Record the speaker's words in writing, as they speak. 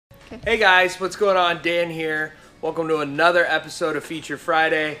Hey guys, what's going on? Dan here. Welcome to another episode of Feature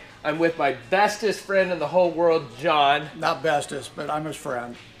Friday. I'm with my bestest friend in the whole world, John. Not bestest, but I'm his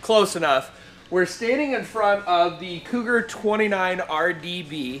friend. Close enough. We're standing in front of the Cougar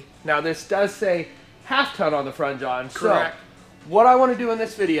 29RDB. Now this does say half ton on the front, John. Correct. So, what I want to do in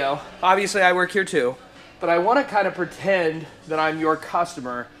this video, obviously I work here too, but I want to kind of pretend that I'm your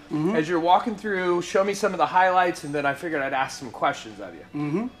customer. As you're walking through, show me some of the highlights, and then I figured I'd ask some questions of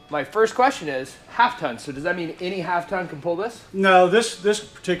you. My first question is half ton. So does that mean any half ton can pull this? No, this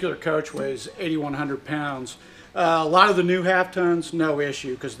particular coach weighs 8,100 pounds. A lot of the new half tons, no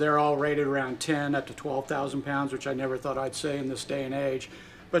issue, because they're all rated around 10 up to 12,000 pounds, which I never thought I'd say in this day and age.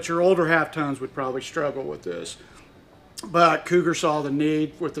 But your older half tons would probably struggle with this. But Cougar saw the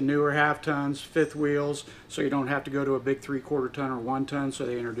need with the newer half tons, fifth wheels, so you don't have to go to a big 3/4 ton or 1 ton, so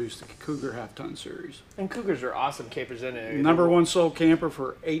they introduced the Cougar half ton series. And Cougars are awesome campers in it. #1 sold camper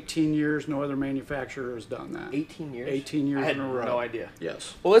for 18 years. No other manufacturer has done that. 18 years? 18 years I had in a row. no idea.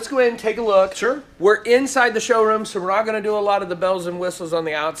 Yes. Well, let's go ahead and take a look. Sure. We're inside the showroom, so we're not going to do a lot of the bells and whistles on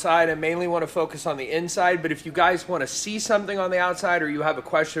the outside. I mainly want to focus on the inside, but if you guys want to see something on the outside or you have a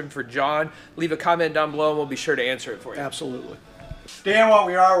question for John, leave a comment down below and we'll be sure to answer it for you. Absolutely. Dan,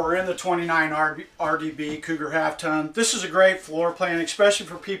 we're in the 29RDB Cougar half ton. This is a great floor plan, especially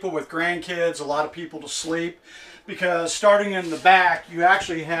for people with grandkids, a lot of people to sleep, because starting in the back, you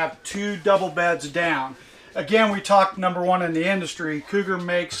actually have 2 double beds down. Again, we talked #1 in the industry. Cougar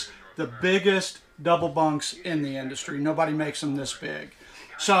makes the biggest double bunks in the industry. Nobody makes them this big.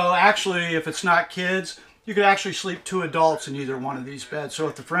 So actually, if it's not kids, you could actually sleep 2 adults in either one of these beds. So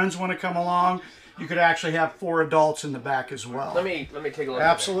if the friends want to come along, you could actually have 4 adults in the back as well. Let me take a look.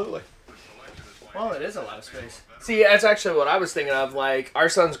 Absolutely. Well, it is a lot of space. See, that's actually what I was thinking of. Like, our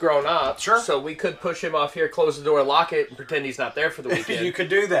son's grown up, Sure. So we could push him off here, close the door, lock it, and pretend he's not there for the weekend. You could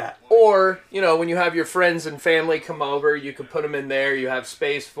do that. Or, you know, when you have your friends and family come over, you could put them in there. You have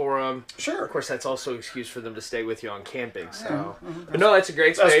space for them. Sure. Of course, that's also an excuse for them to stay with you on camping. So, but no, that's a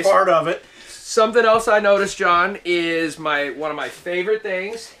great space. That's part of it. Something else I noticed, John, is one of my favorite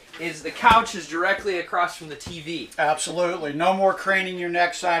things is the couch is directly across from the TV. Absolutely. No more craning your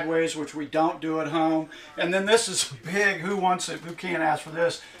neck sideways, which we don't do at home. And then this is big. Who wants it? Who can't ask for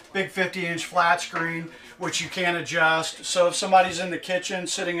this? Big 50-inch flat screen, which you can adjust. So if somebody's in the kitchen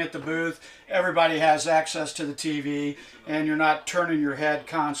sitting at the booth, everybody has access to the TV, and you're not turning your head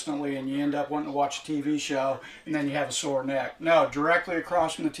constantly and you end up wanting to watch a TV show and then you have a sore neck. No, directly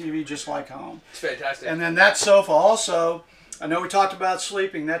across from the TV, just like home. It's fantastic. And then that sofa also, I know we talked about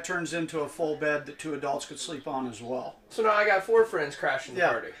sleeping, that turns into a full bed that 2 adults could sleep on as well. So now I got 4 friends crashing the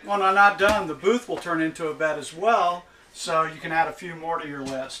party. Well, I'm not done. The booth will turn into a bed as well, so you can add a few more to your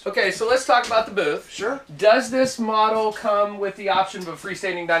list. Okay, so let's talk about the booth. Sure. Does this model come with the option of a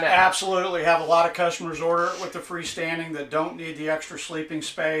freestanding dinette? Absolutely. Have a lot of customers order it with the freestanding that don't need the extra sleeping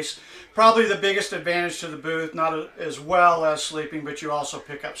space. Probably the biggest advantage to the booth, not as well as sleeping, but you also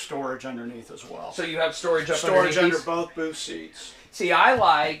pick up storage underneath as well. So you have storage up Storage under these? both booth seats. See, I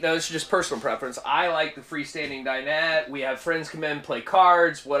like, no, this is just personal preference, I like the freestanding dinette. We have friends come in, play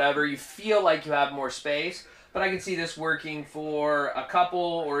cards, whatever. You feel like you have more space. But I can see this working for a couple,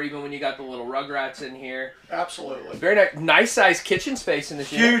 or even when you got the little Rugrats in here. Absolutely. Very nice sized kitchen space in this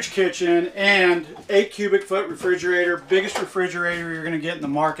unit. Huge kitchen and 8 cubic foot refrigerator. Biggest refrigerator you're going to get in the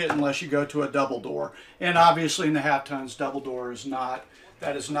market unless you go to a double door. And obviously in the half tons, double door is not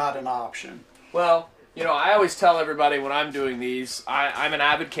an option. Well, you know, I always tell everybody when I'm doing these, I'm an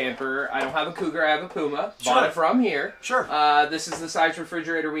avid camper. I don't have a Cougar, I have a Puma. Sure. Bought it from here. Sure. This is the size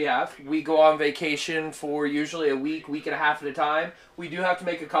refrigerator we have. We go on vacation for usually a week and a half at a time. We do have to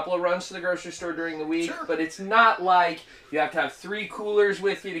make a couple of runs to the grocery store during the week, Sure. but it's not like you have to have 3 coolers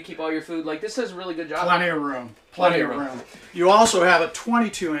with you to keep all your food. Like, this does a really good job. Plenty of room. Plenty of room. You also have a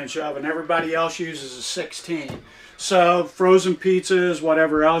 22-inch oven. Everybody else uses a 16. So frozen pizzas,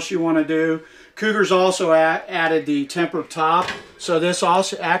 whatever else you want to do. Cougar's also added the tempered top, so this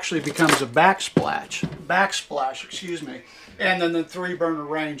also actually becomes a backsplash, excuse me, and then the 3-burner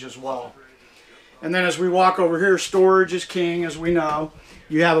range as well. And then as we walk over here, storage is king, as we know.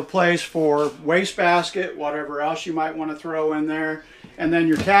 You have a place for wastebasket, whatever else you might want to throw in there, and then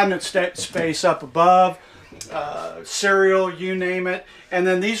your cabinet space up above, cereal, you name it. And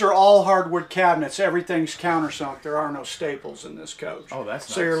then these are all hardwood cabinets. Everything's countersunk. There are no staples in this coach. Oh, that's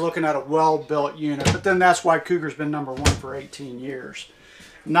nice. So you're looking at a well-built unit. But then that's why Cougar's been #1 for 18 years.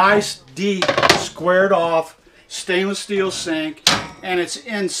 Nice, deep, squared off, stainless steel sink. and it's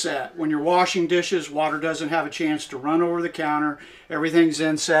inset. When you're washing dishes, water doesn't have a chance to run over the counter. Everything's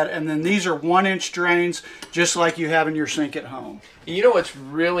inset, and then these are 1-inch drains, just like you have in your sink at home. You know what's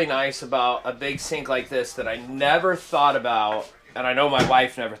really nice about a big sink like this that I never thought about, and I know my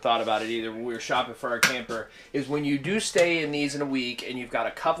wife never thought about it either when we were shopping for our camper, is when you do stay in these in a week and you've got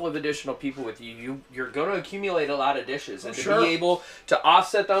a couple of additional people with you, you're going to accumulate a lot of dishes. And to be able to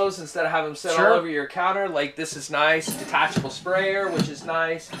offset those instead of having them sit all over your counter, like this is nice. Detachable sprayer, which is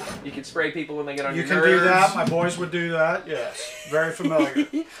nice. You can spray people when they get on your nerves. You can do that. My boys would do that. Yes. Very familiar.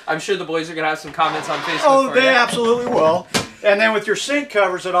 I'm sure the boys are going to have some comments on Facebook Oh, they absolutely will. And then with your sink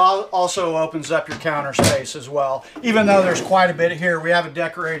covers, it also opens up your counter space as well. Even though there's quite a bit here, we have it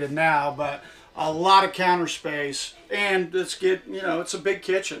decorated now, but a lot of counter space. And it's it's a big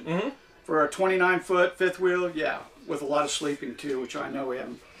kitchen for a 29-foot fifth wheel. Yeah, with a lot of sleeping too, which I know we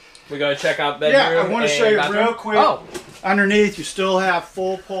haven't. We got to check out bedroom. Yeah, I want to show you bathroom real quick. Oh. Underneath, you still have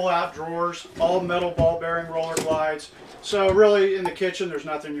full pull-out drawers, all metal ball-bearing roller glides. So really, in the kitchen, there's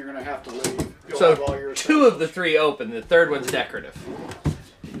nothing you're going to have to leave. So 2 of the 3 open. The third one's decorative.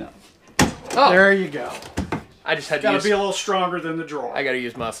 No. Oh. There you go. I just had to be a little stronger than the drawer. I got to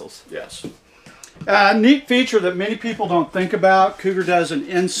use muscles. Yes. Neat feature that many people don't think about. Cougar does an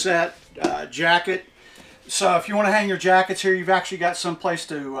inset jacket. So if you want to hang your jackets here, you've actually got some place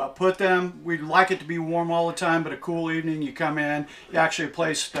to put them. We'd like it to be warm all the time, but a cool evening, you come in, you actually have a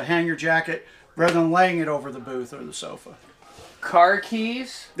place to hang your jacket rather than laying it over the booth or the sofa. Car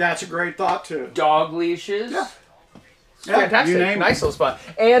keys. That's a great thought too. Dog leashes. Yeah. It's fantastic. Nice little spot.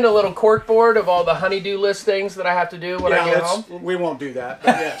 And a little cork board of all the honeydew list things that I have to do when I get home. We won't do that,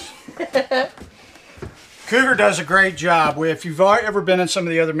 but yes. Cougar does a great job. If you've ever been in some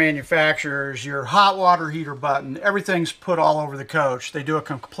of the other manufacturers, your hot water heater button, everything's put all over the coach. They do a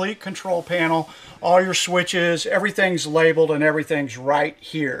complete control panel, all your switches, everything's labeled and everything's right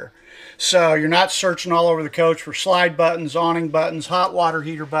here. So you're not searching all over the coach for slide buttons, awning buttons, hot water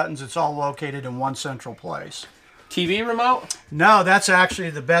heater buttons. It's all located in one central place. TV remote? No, that's actually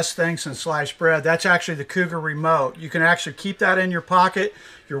the best thing since sliced bread. That's actually the Cougar remote. You can actually keep that in your pocket.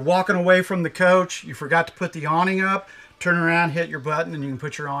 You're walking away from the coach. You forgot to put the awning up. Turn around, hit your button, and you can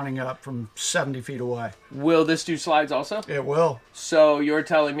put your awning up from 70 feet away. Will this do slides also? It will. So you're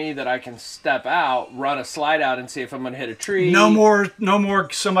telling me that I can step out, run a slide out, and see if I'm going to hit a tree? No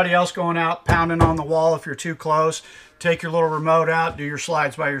more somebody else going out, pounding on the wall if you're too close. Take your little remote out, do your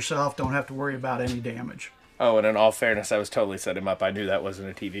slides by yourself. Don't have to worry about any damage. Oh, and in all fairness, I was totally setting him up. I knew that wasn't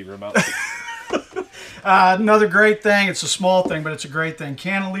a TV remote. Another great thing, it's a small thing, but it's a great thing,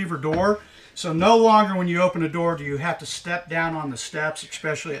 cantilever door. So no longer when you open a door do you have to step down on the steps,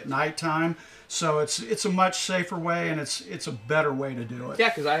 especially at nighttime. So it's a much safer way, and it's a better way to do it. Yeah,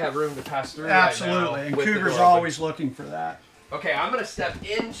 because I have room to pass through. Absolutely, right and Cougar's always looking for that. Okay, I'm going to step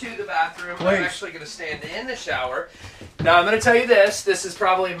into the bathroom. Please. I'm actually going to stand in the shower. Now, I'm going to tell you this. This is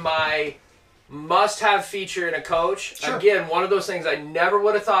probably my must-have feature in a coach. Sure. Again, one of those things I never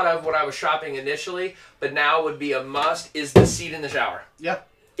would have thought of when I was shopping initially, but now would be a must, is the seat in the shower. Yeah.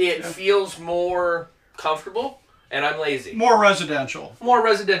 It feels more comfortable, and I'm lazy. More residential. More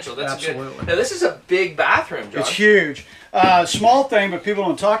residential. That's absolutely good. Now, this is a big bathroom, John. It's huge. Small thing, but people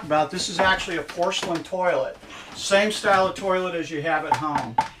don't talk about, this is actually a porcelain toilet. Same style of toilet as you have at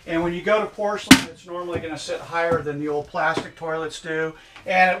home. And when you go to porcelain, it's normally going to sit higher than the old plastic toilets do,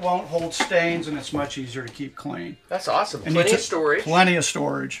 and it won't hold stains, and it's much easier to keep clean. That's awesome. And plenty of storage. Plenty of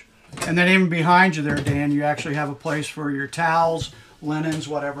storage. And then even behind you there, Dan, you actually have a place for your towels, linens,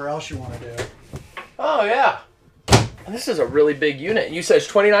 whatever else you want to do. Oh, yeah. And this is a really big unit. You said it's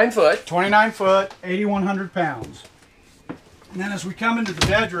 29 foot. 29 foot, 8,100 pounds. And then as we come into the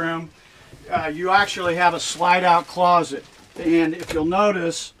bedroom, you actually have a slide-out closet. And if you'll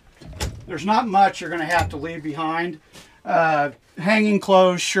notice, there's not much you're going to have to leave behind. Hanging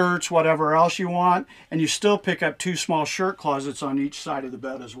clothes, shirts, whatever else you want. And you still pick up 2 small shirt closets on each side of the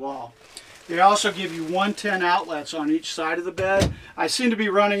bed as well. They also give you 110 outlets on each side of the bed. I seem to be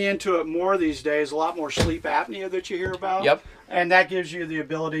running into it more these days, a lot more sleep apnea that you hear about. Yep. And that gives you the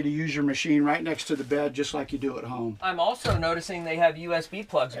ability to use your machine right next to the bed, just like you do at home. I'm also noticing they have USB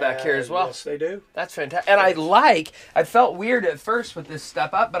plugs back here as well. Yes, they do. That's fantastic. And I felt weird at first with this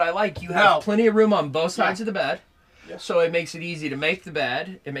step up, but I like you have plenty of room on both sides of the bed. Yes. So it makes it easy to make the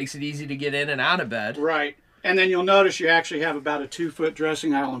bed. It makes it easy to get in and out of bed. Right. And then you'll notice you actually have about a 2-foot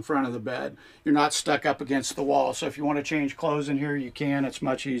dressing aisle in front of the bed. You're not stuck up against the wall. So if you want to change clothes in here, you can. It's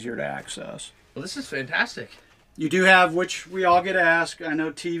much easier to access. Well, this is fantastic. You do have, which we all get asked, I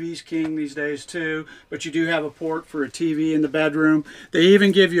know TV's king these days too, but you do have a port for a TV in the bedroom. They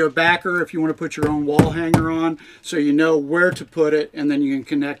even give you a backer if you want to put your own wall hanger on, so you know where to put it, and then you can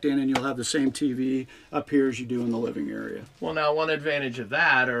connect in and you'll have the same TV up here as you do in the living area. Well, now one advantage of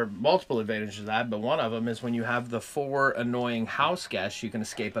that, or multiple advantages of that, but one of them is when you have the 4 annoying house guests, you can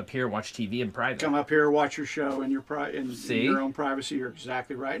escape up here and watch TV in private. Come up here, watch your show in your own privacy. You're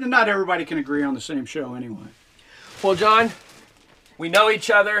exactly right. And not everybody can agree on the same show anyway. Well, John, we know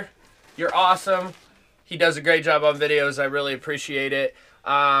each other. You're awesome. He does a great job on videos. I really appreciate it.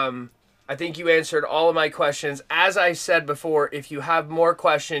 I think you answered all of my questions. As I said before, if you have more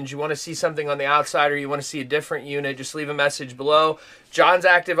questions, you want to see something on the outside or you want to see a different unit, just leave a message below. John's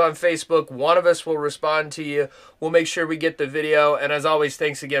active on Facebook. One of us will respond to you. We'll make sure we get the video. And as always,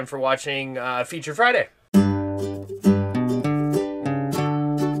 thanks again for watching Feature Friday.